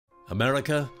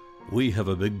America, we have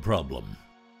a big problem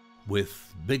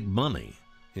with big money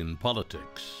in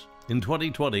politics. In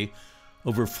 2020,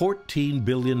 over $14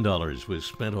 billion was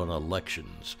spent on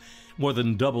elections, more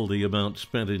than double the amount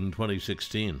spent in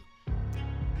 2016.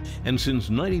 And since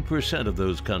 90% of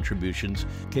those contributions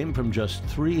came from just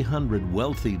 300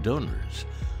 wealthy donors,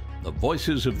 the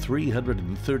voices of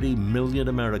 330 million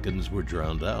Americans were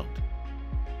drowned out.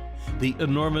 The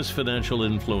enormous financial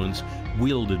influence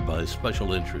wielded by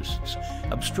special interests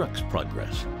obstructs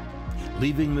progress,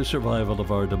 leaving the survival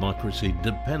of our democracy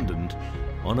dependent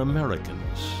on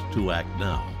Americans to act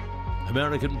now.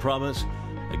 American Promise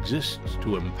exists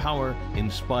to empower,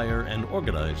 inspire, and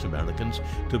organize Americans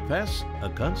to pass a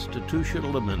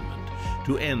constitutional amendment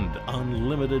to end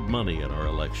unlimited money in our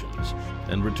elections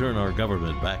and return our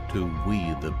government back to we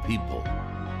the people.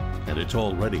 And it's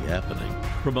already happening,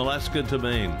 from Alaska to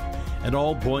Maine, and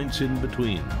all points in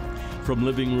between, from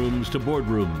living rooms to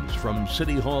boardrooms, from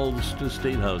city halls to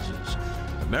state houses.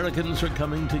 Americans are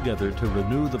coming together to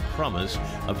renew the promise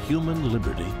of human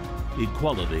liberty,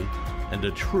 equality, and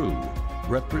a true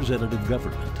representative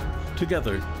government.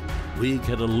 Together, we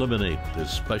can eliminate this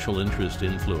special interest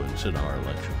influence in our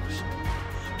elections.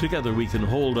 Together, we can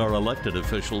hold our elected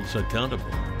officials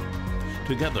accountable.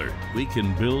 Together, we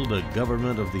can build a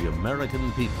government of the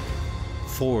American people,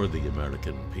 for the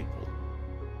American people.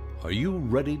 Are you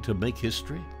ready to make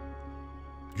history?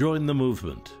 Join the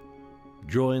movement.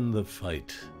 Join the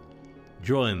fight.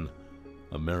 Join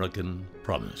American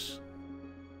Promise.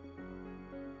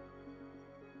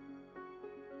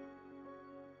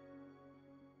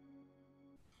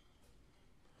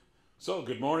 So,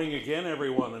 good morning again,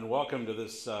 everyone, and welcome to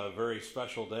this very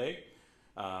special day.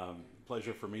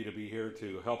 Pleasure for me to be here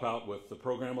to help out with the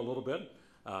program a little bit.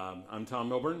 I'm Tom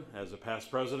Milburn. As a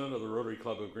past president of the Rotary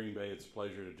Club of Green Bay, it's a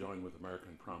pleasure to join with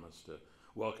American Promise to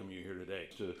welcome you here today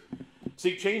to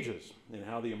seek changes in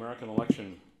how the American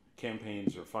election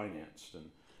campaigns are financed. And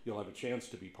you'll have a chance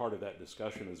to be part of that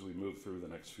discussion as we move through the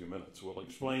next few minutes. We'll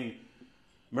explain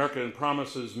American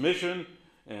Promise's mission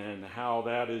and how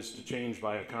that is to change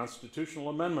by a constitutional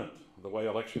amendment, the way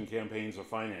election campaigns are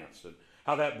financed, and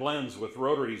how that blends with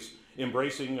Rotary's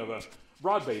embracing of a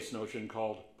broad-based notion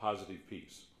called positive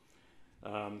peace.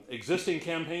 Existing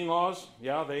campaign laws,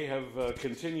 they have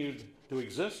continued to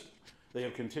exist. They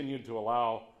have continued to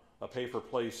allow a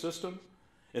pay-for-play system.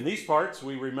 In these parts,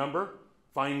 we remember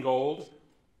Feingold,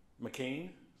 McCain,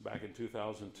 back in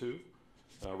 2002.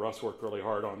 Russ worked really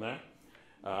hard on that.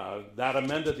 That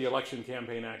amended the Election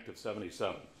Campaign Act of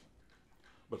 '77.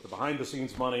 But the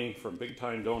behind-the-scenes money from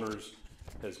big-time donors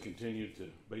has continued to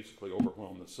basically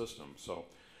overwhelm the system. So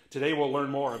today we'll learn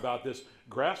more about this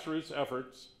grassroots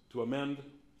efforts to amend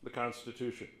the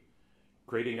Constitution,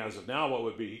 creating as of now what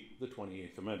would be the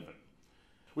 28th Amendment.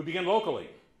 We begin locally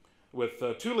with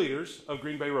two leaders of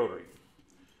Green Bay Rotary.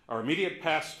 Our immediate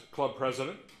past club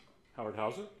president, Howard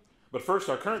Hauser, but first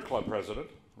our current club president,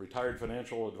 retired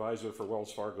financial advisor for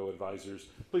Wells Fargo Advisors.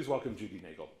 Please welcome Judy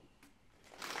Nagel.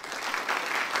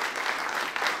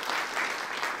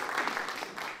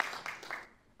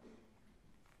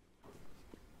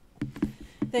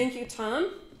 Thank you,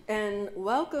 Tom, and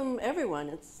welcome everyone.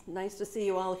 It's nice to see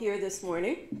you all here this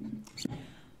morning.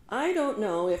 I don't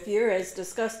know if you're as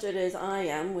disgusted as I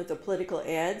am with the political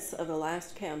ads of the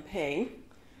last campaign.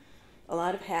 A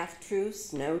lot of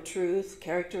half-truths, no truth,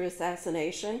 character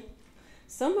assassination.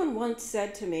 Someone once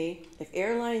said to me, if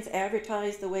airlines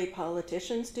advertised the way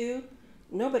politicians do,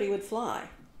 nobody would fly.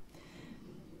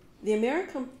 The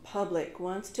American public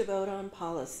wants to vote on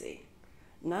policy,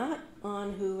 not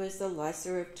on who is the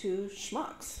lesser of two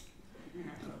schmucks.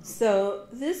 So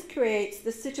this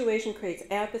situation creates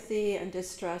apathy and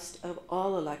distrust of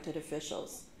all elected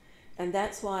officials, and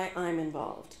that's why I'm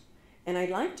involved. And I'd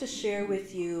like to share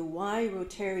with you why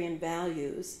Rotarian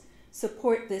values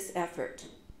support this effort.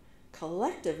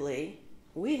 Collectively,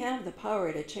 we have the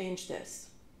power to change this.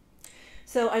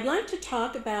 So I'd like to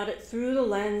talk about it through the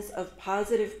lens of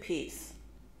positive peace,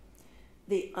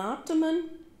 the optimum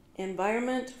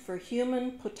environment for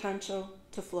human potential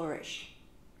to flourish.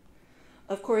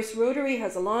 Of course, Rotary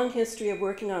has a long history of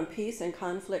working on peace and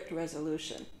conflict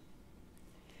resolution.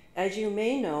 As you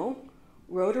may know,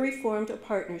 Rotary formed a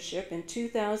partnership in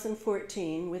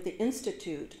 2014 with the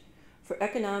Institute for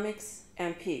Economics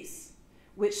and Peace,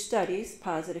 which studies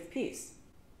positive peace.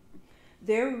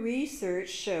 Their research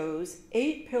shows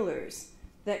 8 pillars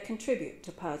that contribute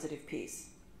to positive peace.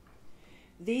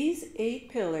 These 8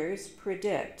 pillars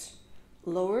predict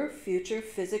lower future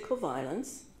physical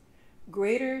violence,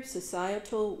 greater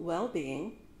societal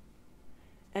well-being,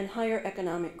 and higher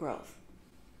economic growth.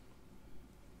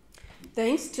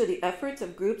 Thanks to the efforts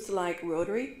of groups like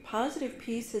Rotary, positive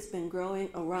peace has been growing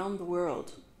around the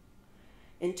world.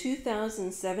 In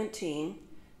 2017,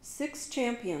 6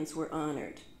 champions were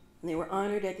honored, and they were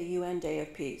honored at the UN Day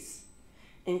of Peace,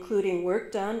 including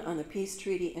work done on the peace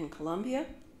treaty in Colombia,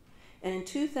 and in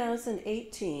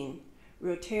 2018,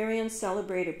 Rotarians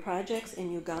celebrated projects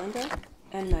in Uganda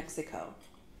and Mexico.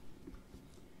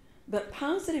 But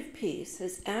positive peace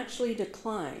has actually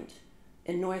declined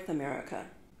in North America.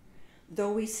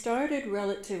 Though we started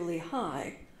relatively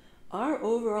high, our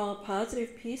overall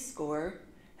positive peace score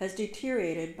has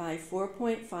deteriorated by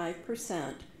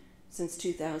 4.5% since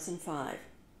 2005,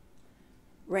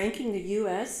 ranking the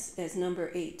US as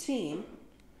number 18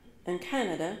 and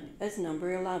Canada as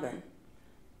number 11.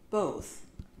 Both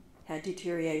had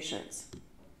deteriorations.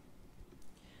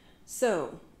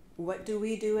 So, what do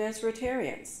we do as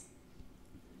Rotarians?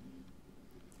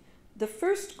 The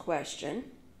first question,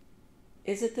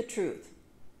 is it the truth?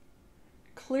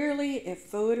 Clearly, if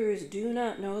voters do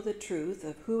not know the truth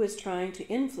of who is trying to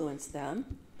influence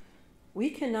them, we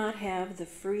cannot have the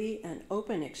free and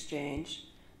open exchange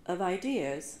of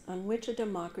ideas on which a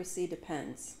democracy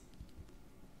depends.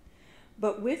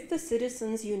 But with the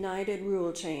Citizens United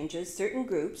rule changes, certain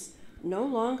groups no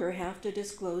longer have to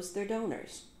disclose their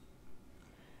donors.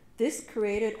 This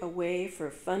created a way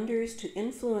for funders to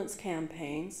influence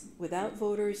campaigns without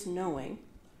voters knowing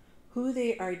who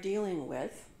they are dealing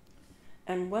with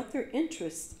and what their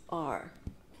interests are.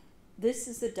 This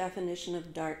is the definition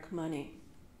of dark money.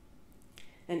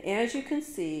 And as you can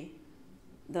see,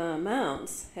 the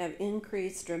amounts have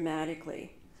increased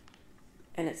dramatically.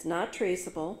 And it's not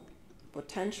traceable.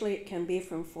 Potentially it can be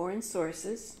from foreign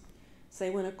sources, say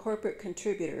when a corporate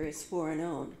contributor is foreign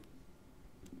owned.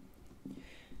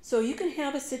 So you can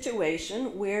have a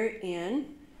situation where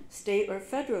in state or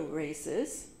federal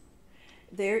races,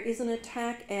 there is an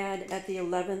attack ad at the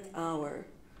 11th hour,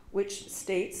 which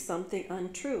states something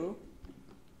untrue,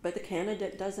 but the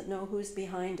candidate doesn't know who's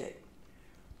behind it.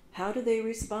 How do they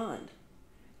respond?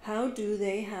 How do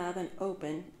they have an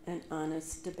open and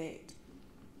honest debate?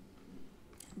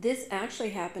 This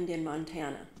actually happened in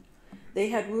Montana. They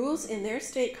had rules in their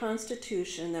state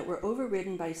constitution that were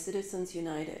overridden by Citizens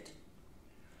United.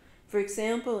 For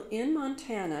example, in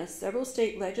Montana, several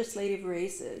state legislative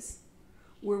races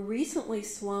were recently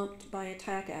swamped by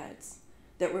attack ads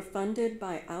that were funded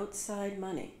by outside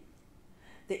money.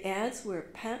 The ads were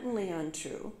patently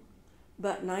untrue,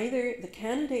 but neither the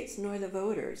candidates nor the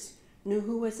voters knew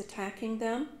who was attacking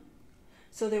them,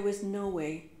 so there was no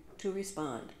way to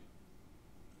respond.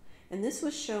 And this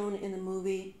was shown in the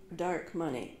movie Dark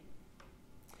Money.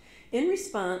 In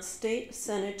response, State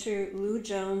Senator Lou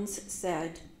Jones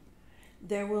said,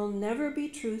 "There will never be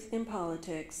truth in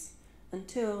politics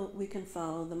until we can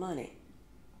follow the money."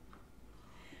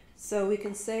 So we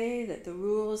can say that the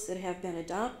rules that have been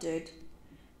adopted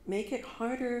make it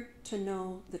harder to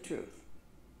know the truth.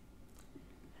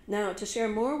 Now, to share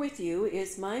more with you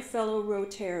is my fellow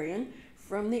Rotarian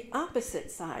from the opposite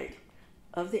side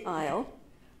of the aisle,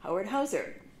 Howard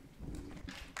Hauser.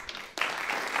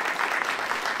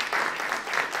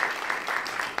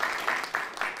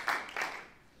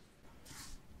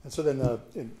 And so then,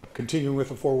 in continuing with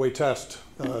the four-way test,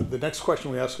 the next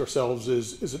question we ask ourselves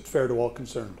is it fair to all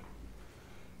concerned?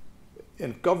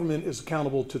 And if government is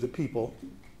accountable to the people,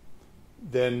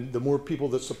 then the more people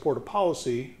that support a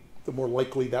policy, the more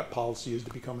likely that policy is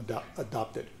to become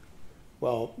adopted.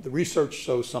 Well, the research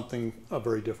shows something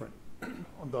very different.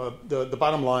 The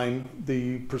bottom line,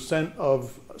 the percent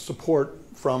of support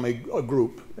from a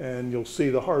group, and you'll see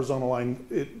the horizontal line,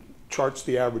 it charts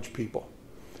the average people.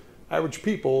 Average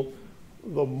people,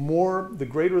 the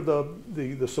greater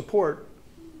the support,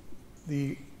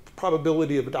 the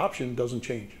probability of adoption doesn't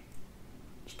change.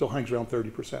 It still hangs around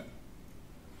 30%.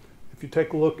 If you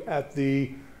take a look at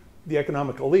the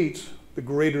economic elites, the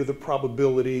greater the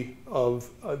probability of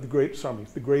the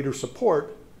greater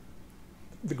support,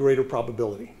 the greater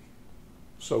probability.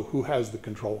 So who has the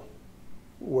control?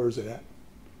 Where is it at?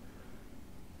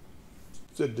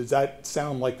 So does that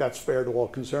sound like that's fair to all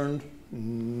concerned?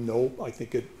 No, I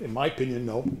think in my opinion,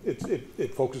 no.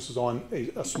 It focuses on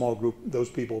a small group, those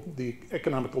people, the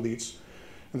economic elites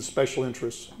and the special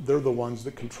interests. They're the ones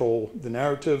that control the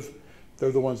narrative.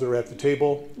 They're the ones that are at the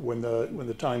table when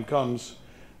the time comes.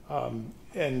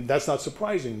 And that's not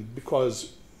surprising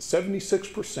because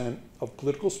 76% of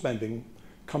political spending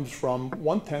comes from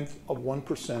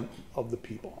 0.1% of the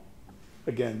people.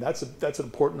 Again, that's an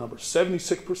important number.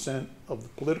 76% of the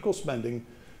political spending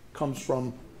comes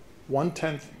from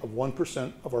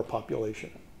 0.1% of our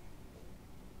population.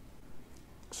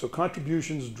 So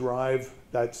contributions drive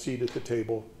that seat at the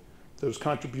table. those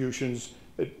contributions,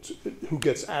 who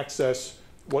gets access,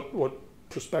 what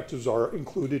perspectives are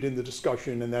included in the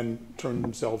discussion, and then turn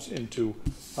themselves into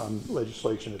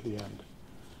legislation at the end.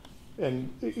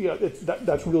 And yeah,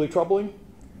 that's really troubling,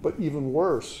 but even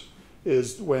worse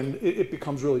is when it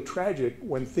becomes really tragic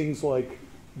when things like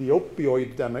the opioid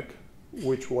epidemic,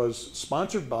 which was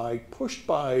sponsored by, pushed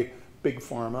by Big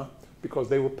Pharma because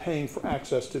they were paying for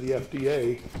access to the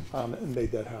FDA, and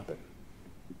made that happen.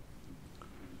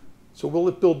 So will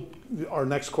it build, our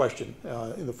next question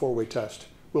in the four-way test,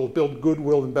 will it build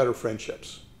goodwill and better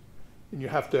friendships? And you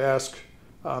have to ask,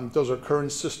 does our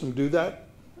current system do that?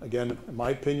 Again, in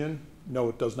my opinion, no,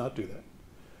 it does not do that.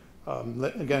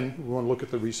 Again, we want to look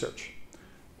at the research.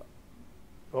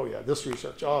 Oh yeah, this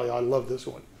research. Oh yeah, I love this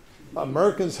one.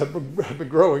 Americans have been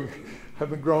growing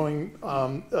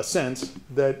a sense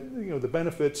that the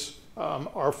benefits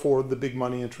are for the big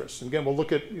money interests. And again, we'll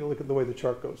look at the way the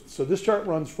chart goes. So this chart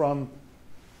runs from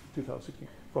 2016,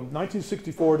 from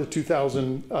 1964 to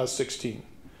 2016.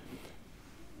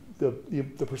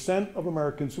 The percent of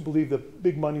Americans who believe that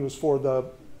big money was for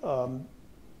the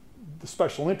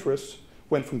special interests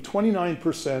went from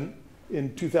 29%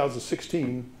 in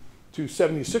 2016 to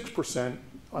 76%.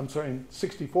 I'm sorry, in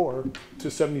 64 to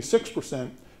 76%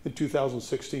 in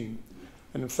 2016.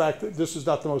 And in fact, this is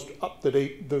not the most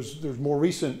up-to-date. There's more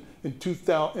recent in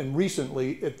 2000, and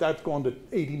recently that's gone to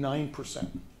 89%.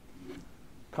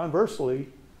 Conversely,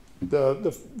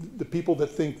 the people that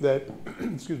think that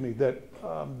excuse me, that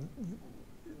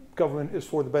government is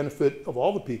for the benefit of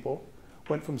all the people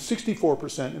went from 64%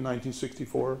 in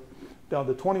 1964 down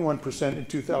to 21% in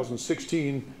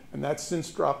 2016, and that's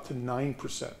since dropped to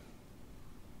 9%.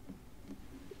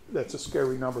 That's a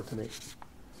scary number to me.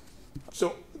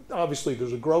 So obviously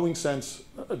there's a growing sense,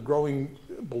 a growing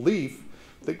belief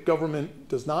that government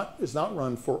is not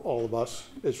run for all of us,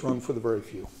 it's run for the very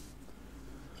few.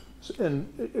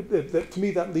 And to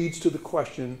me that leads to the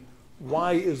question,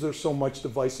 why is there so much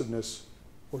divisiveness,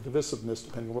 or divisiveness,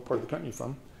 depending on what part of the country you're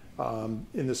from,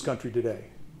 in this country today?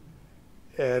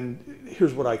 And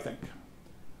here's what I think.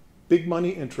 Big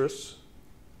money interests,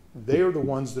 they are the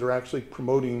ones that are actually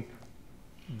promoting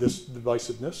this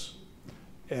divisiveness,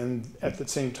 and at the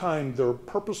same time they're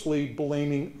purposely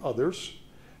blaming others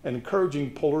and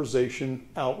encouraging polarization,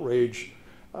 outrage,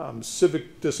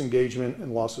 civic disengagement,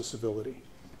 and loss of civility.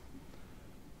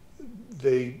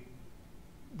 They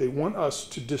want us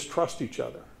to distrust each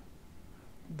other.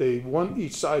 They want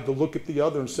each side to look at the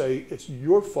other and say, it's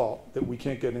your fault that we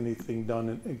can't get anything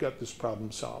done and get this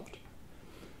problem solved.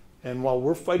 And while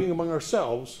we're fighting among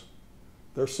ourselves,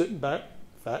 they're sitting back,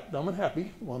 fat, dumb, and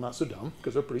happy. Well, not so dumb,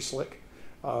 because they're pretty slick.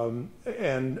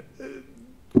 And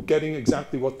getting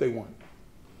exactly what they want.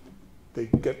 They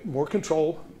get more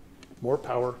control, more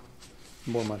power,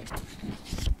 more money.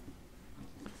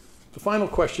 The final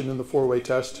question in the four-way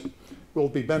test, will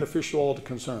it be beneficial to all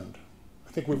concerned?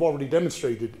 I think we've already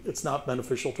demonstrated it's not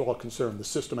beneficial to all concerned, the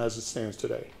system as it stands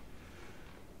today.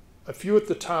 A few at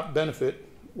the top benefit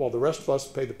while the rest of us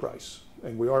pay the price.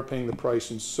 And we are paying the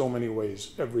price in so many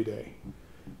ways every day.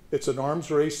 It's an arms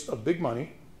race of big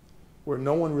money where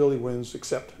no one really wins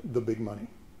except the big money.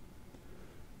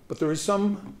 But there is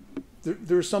some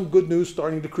good news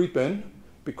starting to creep in,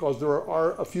 because there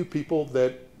are a few people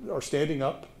that are standing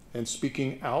up and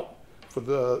speaking out for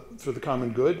the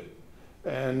common good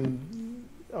and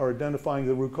are identifying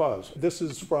the root cause. This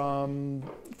is from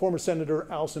former Senator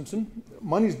Al Simpson.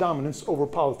 Money's dominance over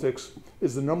politics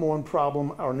is the #1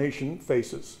 problem our nation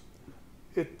faces.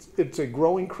 It's a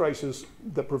growing crisis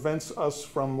that prevents us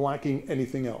from lacking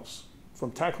anything else,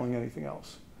 from tackling anything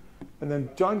else. And then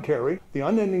John Kerry, the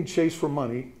unending chase for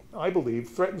money, I believe,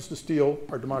 threatens to steal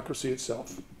our democracy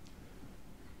itself.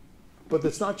 But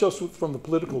it's not just from the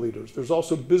political leaders. There's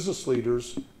also business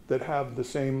leaders that have the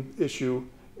same issue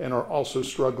and are also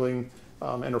struggling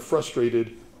and are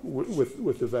frustrated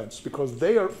with events, because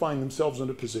they find themselves in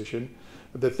a position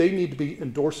that they need to be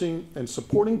endorsing and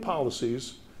supporting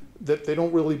policies that they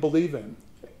don't really believe in.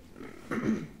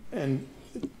 And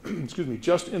excuse me,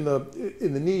 just in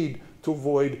the need to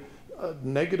avoid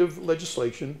negative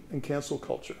legislation and cancel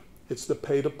culture. It's the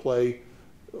pay-to-play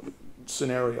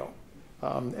scenario.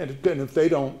 And if they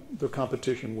don't, their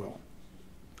competition will.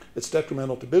 It's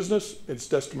detrimental to business, it's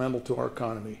detrimental to our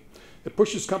economy. It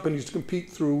pushes companies to compete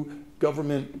through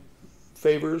government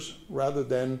favors rather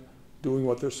than doing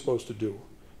what they're supposed to do,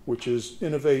 which is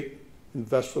innovate,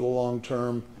 invest for the long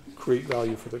term, create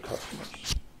value for their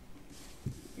customers.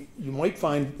 You might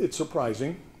find it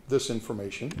surprising, this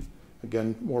information.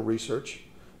 Again, more research.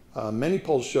 Many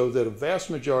polls show that a vast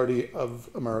majority of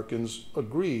Americans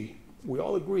agree, we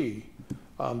all agree,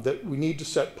 that we need to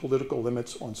set political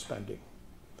limits on spending.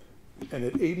 And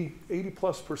at 80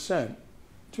 plus percent,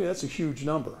 to me, that's a huge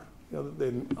number. You know,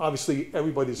 then obviously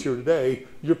everybody's here today,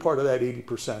 you're part of that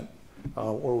 80%,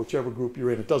 or whichever group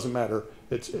you're in, it doesn't matter,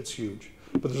 it's huge.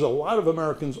 But there's a lot of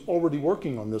Americans already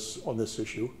working on this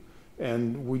issue,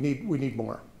 and we need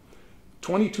more.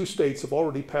 22 states have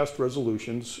already passed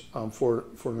resolutions for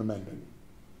an amendment.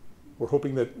 We're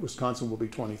hoping that Wisconsin will be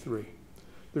 23.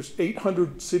 There's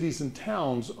 800 cities and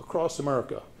towns across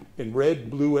America in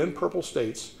red, blue, and purple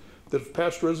states that have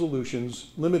passed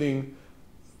resolutions limiting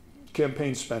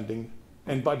campaign spending,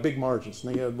 and by big margins.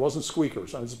 And it wasn't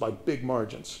squeakers, it's by big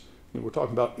margins. We're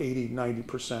talking about 80,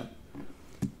 90%.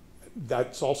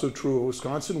 That's also true of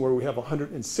Wisconsin, where we have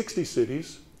 160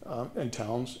 cities and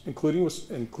towns,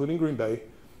 including Green Bay,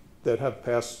 that have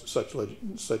passed such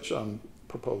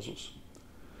proposals.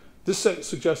 This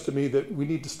suggests to me that we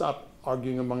need to stop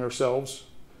arguing among ourselves.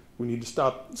 We need to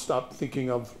stop thinking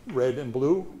of red and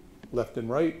blue, left and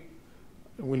right.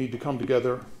 We need to come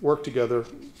together, work together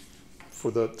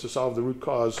to solve the root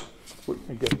cause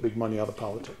and get big money out of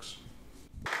politics.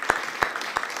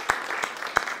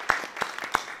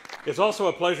 It's also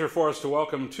a pleasure for us to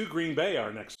welcome to Green Bay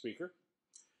our next speaker.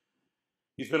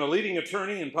 He's been a leading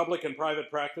attorney in public and private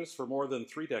practice for more than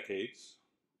 3 decades.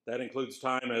 That includes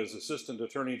time as Assistant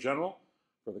Attorney General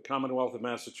for the Commonwealth of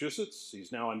Massachusetts.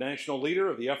 He's now a national leader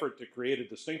of the effort to create a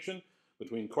distinction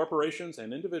between corporations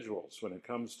and individuals when it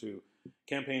comes to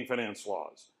campaign finance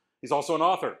laws. He's also an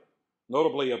author,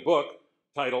 notably a book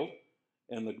titled,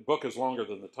 and the book is longer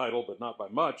than the title, but not by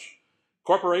much,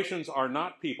 Corporations Are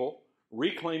Not People,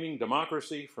 Reclaiming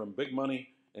Democracy from Big Money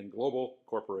and Global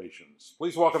Corporations.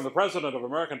 Please welcome the President of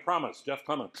American Promise, Jeff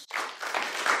Clements.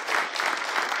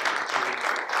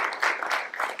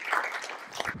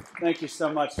 Thank you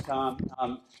so much, Tom.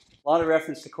 A lot of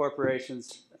reference to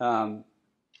corporations.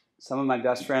 Some of my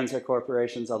best friends are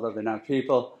corporations, although they're not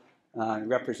people. I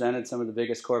represented some of the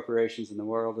biggest corporations in the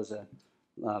world as a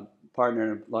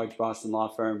partner in a large Boston law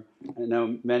firm. I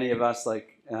know many of us,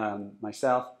 like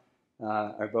myself,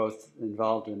 are both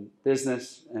involved in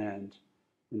business and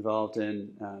involved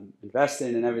in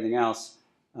investing and everything else.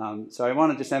 So I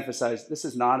want to just emphasize, this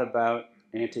is not about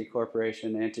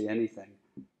anti-corporation, anti-anything.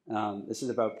 This is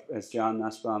about, as John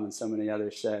Nussbaum and so many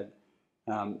others said,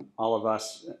 all of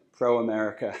us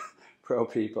pro-America,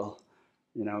 pro-people,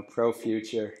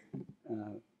 pro-future,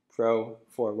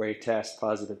 pro-four-way test,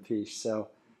 positive peace. So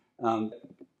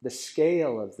the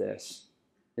scale of this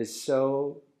is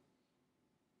so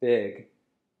big,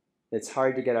 it's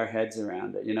hard to get our heads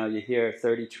around it. You hear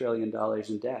 $30 trillion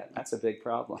in debt. That's a big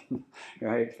problem,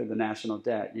 right, for the national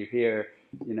debt. You hear,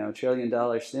 $1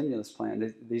 trillion stimulus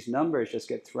plan. These numbers just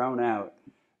get thrown out.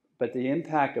 But the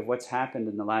impact of what's happened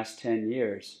in the last 10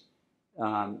 years,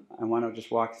 I want to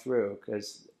just walk through,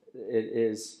 because it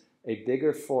is a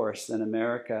bigger force than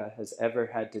America has ever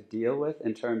had to deal with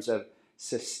in terms of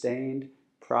sustained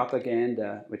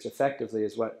propaganda, which effectively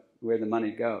is where the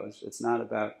money goes. It's not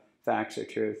about facts or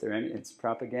truth or anything, it's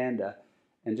propaganda.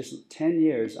 And just 10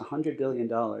 years, $100 billion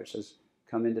has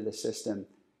come into the system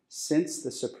since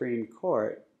the Supreme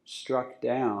Court struck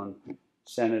down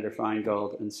Senator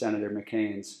Feingold and Senator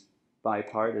McCain's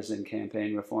bipartisan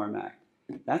Campaign Reform Act.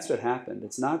 That's what happened.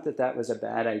 It's not that that was a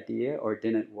bad idea or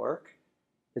didn't work.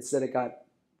 It's that it got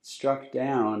struck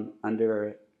down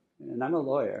under, and I'm a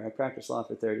lawyer. I practiced law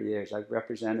for 30 years. I've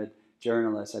represented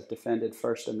journalists. I've defended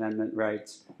First Amendment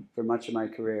rights for much of my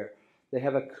career. They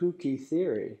have a kooky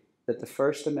theory that the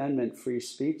First Amendment free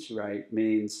speech right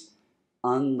means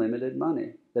unlimited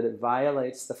money, that it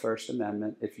violates the First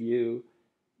Amendment if you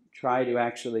try to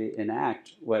actually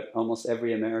enact what almost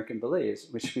every American believes,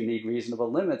 which we need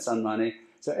reasonable limits on money,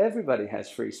 so everybody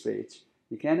has free speech.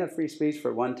 You can't have free speech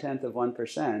for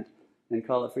 0.1% and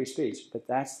call it free speech. But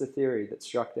that's the theory that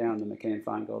struck down the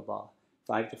McCain-Feingold law,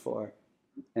 5-4,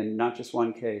 and not just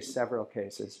one case, several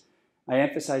cases. I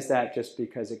emphasize that just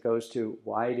because it goes to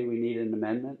why do we need an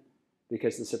amendment?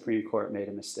 Because the Supreme Court made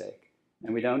a mistake.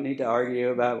 And we don't need to argue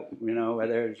about,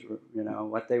 whether,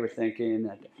 what they were thinking.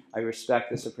 I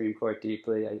respect the Supreme Court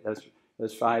deeply.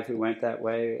 Those 5 who went that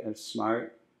way are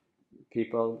smart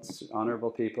people,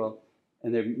 honorable people.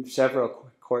 And there are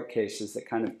several court cases that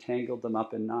kind of tangled them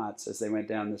up in knots as they went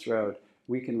down this road.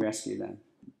 We can rescue them.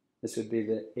 This would be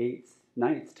the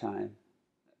 9th time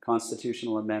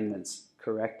constitutional amendments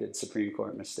corrected Supreme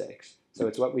Court mistakes. So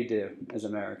it's what we do as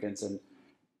Americans, and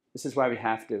this is why we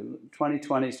have to.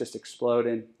 2020 is just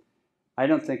exploding. I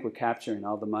don't think we're capturing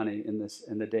all the money in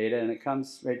the data, and it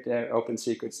comes right there,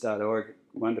 opensecrets.org,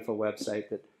 wonderful website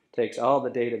that takes all the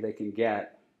data they can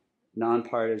get,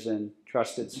 nonpartisan,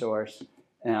 trusted source.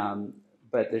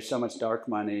 but there's so much dark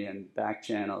money and back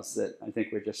channels that I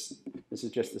think this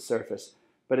is just the surface,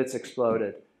 but it's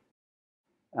exploded.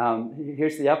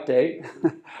 Here's the update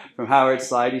from Howard's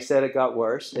slide. He said it got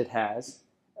worse. It has.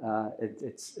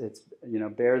 It's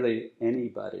barely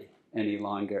anybody any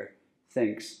longer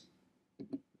thinks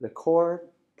the core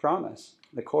promise,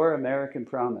 the core American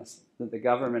promise that the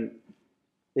government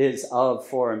is of,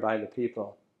 for, and by the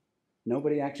people.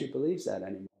 Nobody actually believes that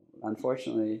anymore.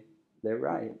 Unfortunately, they're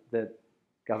right, that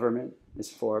government is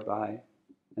for, by,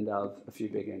 and of a few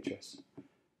big interests.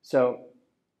 So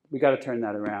we got to turn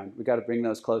that around. We got to bring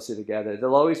those closer together.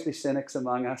 There'll always be cynics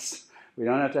among us. We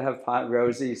don't have to have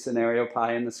rosy scenario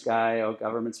pie in the sky, oh,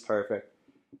 government's perfect.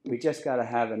 We just got to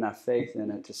have enough faith in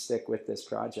it to stick with this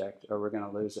project, or we're going to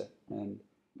lose it.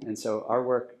 And so our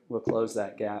work will close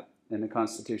that gap, and the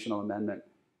constitutional amendment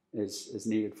is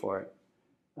needed for it.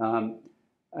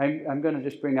 I'm going to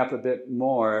just bring up a bit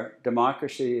more.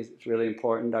 Democracy is really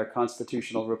important. Our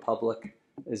constitutional republic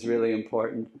is really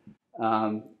important.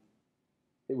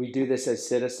 We do this as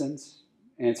citizens,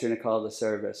 answering a call to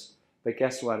service. But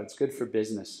guess what? It's good for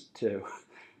business too.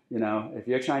 If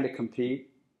you're trying to compete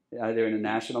either in a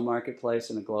national marketplace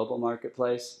and a global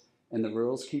marketplace, and the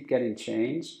rules keep getting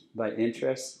changed by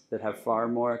interests that have far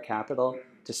more capital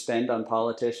to spend on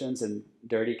politicians and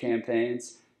dirty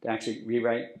campaigns to actually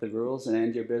rewrite the rules and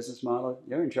end your business model,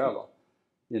 you're in trouble.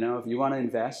 If you want to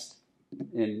invest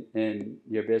in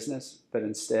your business, but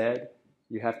instead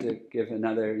you have to give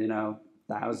another,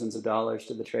 thousands of dollars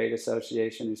to the trade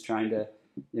association who's trying to,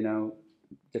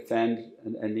 defend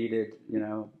a needed,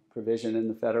 provision in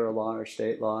the federal law or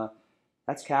state law,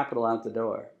 that's capital out the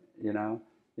door.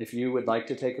 If you would like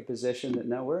to take a position that,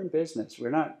 no, we're in business, we're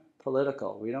not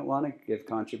political, we don't want to give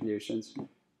contributions.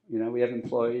 We have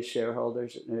employees,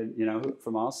 shareholders,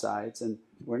 from all sides, and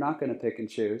we're not going to pick and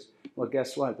choose. Well,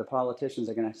 guess what? The politicians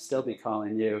are going to still be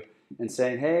calling you and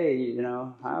saying, hey,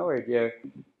 Howard,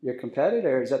 your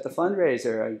competitor is at the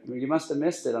fundraiser. You must have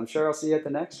missed it. I'm sure I'll see you at the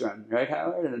next one, right,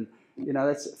 Howard? And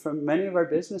that's from many of our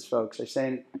business folks are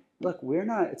saying, look,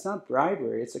 it's not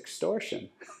bribery, it's extortion.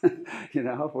 We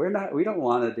don't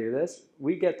want to do this.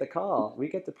 We get the call, we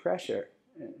get the pressure.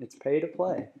 It's pay to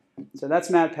play. So that's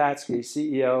Matt Patsky,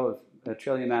 CEO of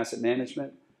Trillium Asset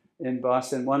Management in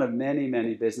Boston, one of many,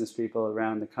 many business people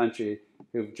around the country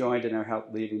who've joined and are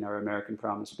helped leading our American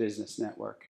Promise Business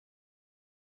Network.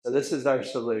 So this is our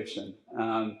solution.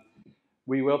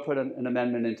 We will put an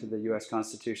amendment into the U.S.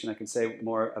 Constitution. I can say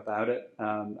more about it,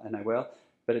 and I will,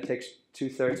 but it takes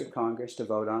 2/3 of Congress to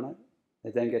vote on it.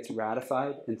 It then gets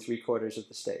ratified in 3/4 of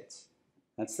the states.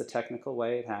 That's the technical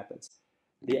way it happens.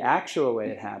 The actual way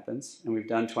it happens, and we've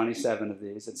done 27 of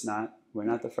these, we're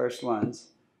not the first ones.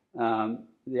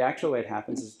 The actual way it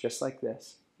happens is just like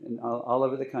this. All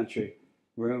over the country,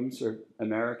 rooms where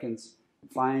Americans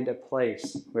find a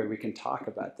place where we can talk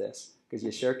about this, because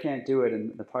you sure can't do it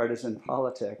in the partisan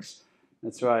politics.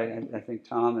 That's why I think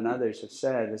Tom and others have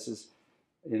said this is,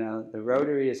 the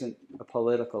Rotary isn't a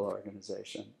political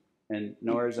organization, and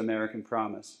nor is American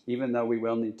Promise, even though we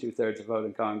will need 2/3 of vote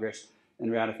in Congress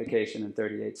and ratification in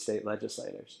 38 state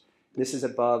legislators. This is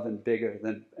above and bigger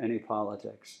than any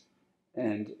politics.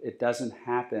 And it doesn't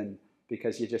happen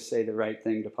because you just say the right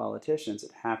thing to politicians.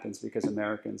 It happens because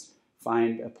Americans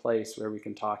find a place where we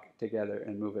can talk together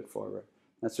and move it forward.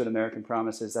 That's what American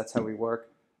Promise is. That's how we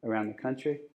work around the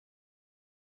country.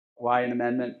 Why an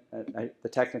amendment? The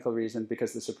technical reason,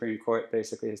 because the Supreme Court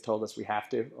basically has told us we have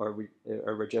to, or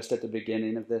we're just at the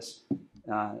beginning of this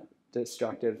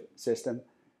destructive system.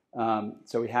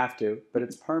 So we have to, but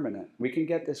it's permanent. We can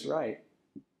get this right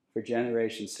for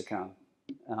generations to come.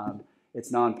 It's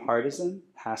nonpartisan,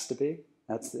 has to be.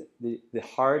 That's the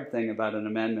hard thing about an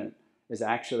amendment is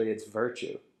actually its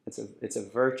virtue. It's a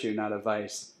virtue, not a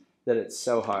vice, that it's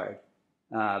so hard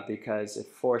because it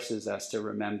forces us to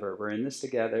remember we're in this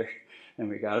together and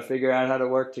we got to figure out how to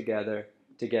work together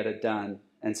to get it done.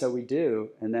 And so we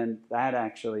do, and then that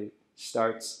actually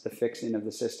starts the fixing of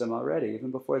the system already,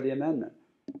 even before the amendment,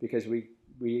 because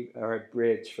we are a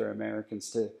bridge for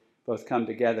Americans to both come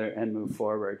together and move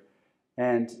forward.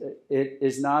 And it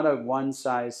is not a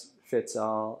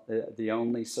one-size-fits-all, the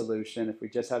only solution. If we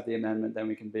just have the amendment, then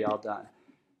we can be all done.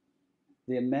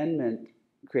 The amendment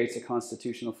creates a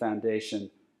constitutional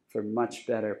foundation for much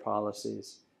better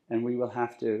policies. And we will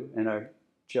have to, and our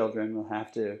children will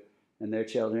have to, and their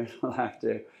children will have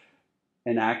to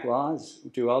enact laws,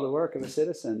 do all the work of a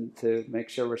citizen to make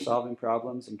sure we're solving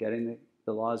problems and getting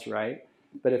the laws right.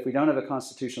 But if we don't have a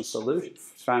constitutional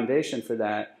foundation for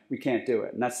that, we can't do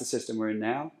it. And that's the system we're in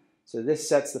now. So this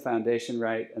sets the foundation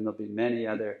right, and there'll be many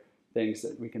other things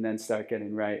that we can then start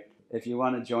getting right. If you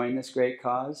want to join this great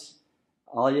cause,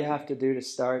 all you have to do to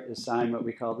start is sign what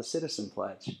we call the Citizen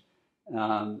Pledge.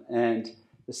 And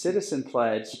the Citizen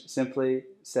Pledge simply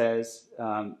says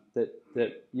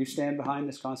that you stand behind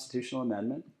this constitutional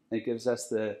amendment. It gives us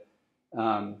the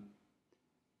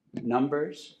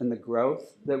numbers and the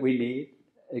growth that we need.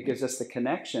 It gives us the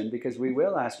connection, because we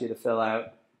will ask you to fill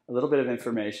out a little bit of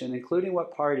information, including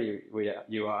what party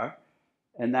you are.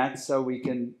 And that's so we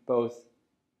can both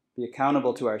be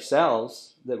accountable to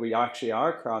ourselves that we actually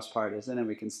are cross-partisan, and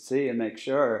we can see and make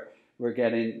sure we're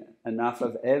getting enough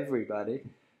of everybody.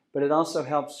 But it also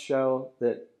helps show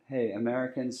that, hey,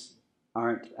 Americans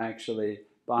aren't actually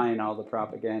buying all the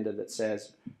propaganda that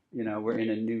says, you know, we're in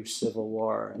a new civil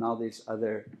war and all these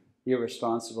other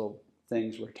irresponsible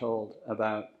things we're told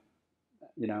about,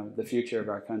 you know, the future of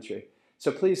our country.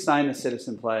 So please sign the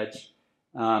Citizen Pledge,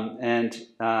 and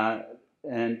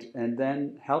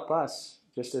then help us,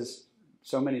 just as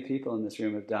so many people in this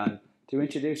room have done, to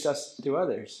introduce us to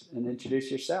others and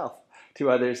introduce yourself to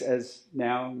others as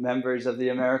now members of the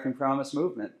American Promise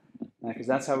movement, because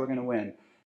that's how we're going to win.